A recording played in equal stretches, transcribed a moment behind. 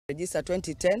Register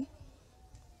 2010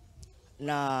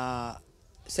 na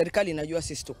serikali inajua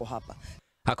sisi tuko hapa.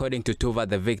 According to Tuva,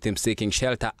 the victim seeking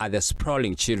shelter at the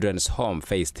sprawling children's home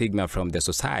faced stigma from the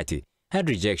society and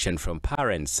rejection from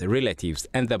parents, relatives,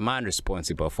 and the man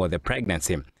responsible for the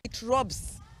pregnancy. It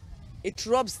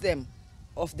robs them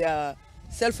of their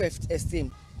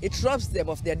self-esteem. It robs them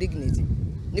of their dignity.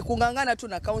 Ni kungangana tu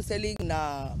na counseling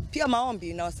na pia maombi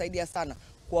inawasaidia sana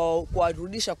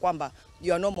kuwarudisha kwamba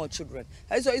you are normal children.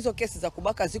 Hizo kesi za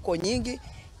kubaka ziko nyingi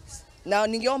na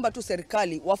ningeomba tu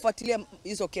serikali wafuatilie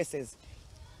hizo cases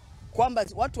kwamba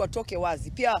watu watoke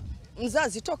wazi. Pia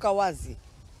mzazi toka wazi.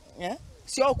 Yeah?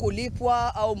 Sio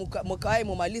kulipwa au mkae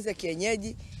mumalize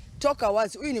kienyeji. Toka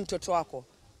wazi, huyu ni mtoto wako.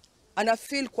 Ana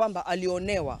feel kwamba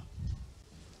alionewa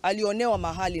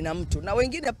mahali na mtu. Na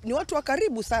wengine ni watu wa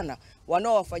karibu sana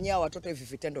wanaowafanyia watoto hivi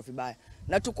vitendo vibaya.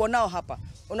 Na tuko nao hapa.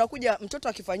 Unakuja mtoto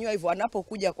akifanywa hivyo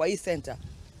anapokuja kwa hii center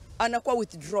anakuwa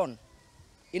withdrawn.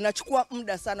 Inachukua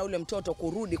muda sana ule mtoto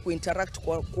kurudi kuinteract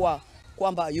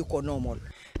kwamba yuko normal.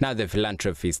 Now the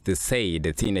philanthropists say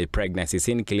the teenage pregnancies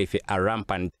in Kilifi are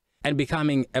rampant and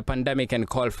becoming a pandemic and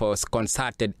call for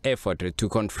concerted effort to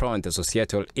confront the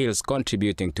societal ills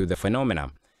contributing to the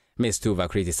phenomenon. Ms. Tuva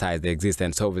criticized the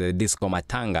existence of the disco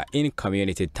Matanga in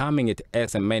community, terming it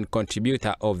as a main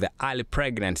contributor of the early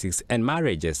pregnancies and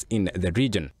marriages in the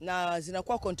region. Na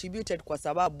zinakuwa contributed kwa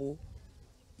sababu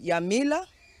ya mila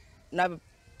na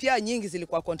pia nyingi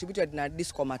zilikuwa contributed na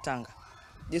disco Matanga.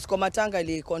 Disco Matanga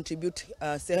ili contribute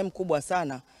sehemu kubwa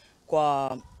sana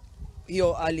kwa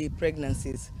hiyo early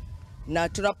pregnancies. Na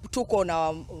tuko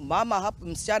na mama hapa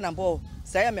msichana ambao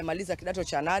sasa amemaliza kidato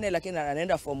cha 8 lakini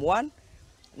anaenda form 1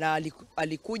 na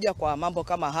alikuja kwa mambo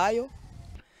kama hayo.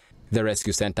 The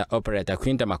rescue center operator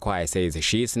Quinta Makwai says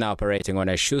she is now operating on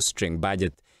a shoestring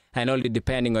budget and only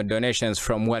depending on donations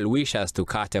from well-wishers to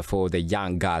cater for the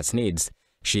young girl's needs.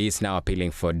 She is now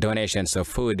appealing for donations of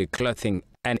food, clothing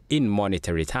and in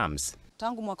monetary terms.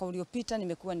 Tangu mwaka uliopita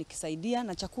nimekuwa nikisaidia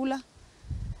na chakula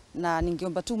na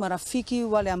ningeomba tu marafiki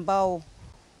wale ambao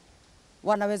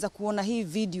wanaweza kuona hii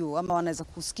video ama wanaweza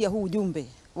kusikia huu ujumbe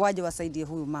waje wasaidie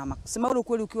huyu mama. Kusema ule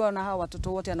kweli ukiwa na hawa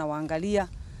watoto wote anawaangalia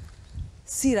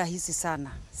si rahisi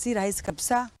sana. Si rahisi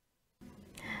kabisa.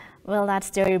 Well, that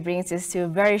story brings us to a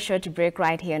very short break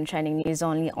right here on Trending News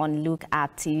only on Look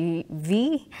Up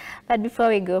TV. But before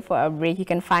we go for a break, you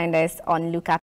can find us on Look Up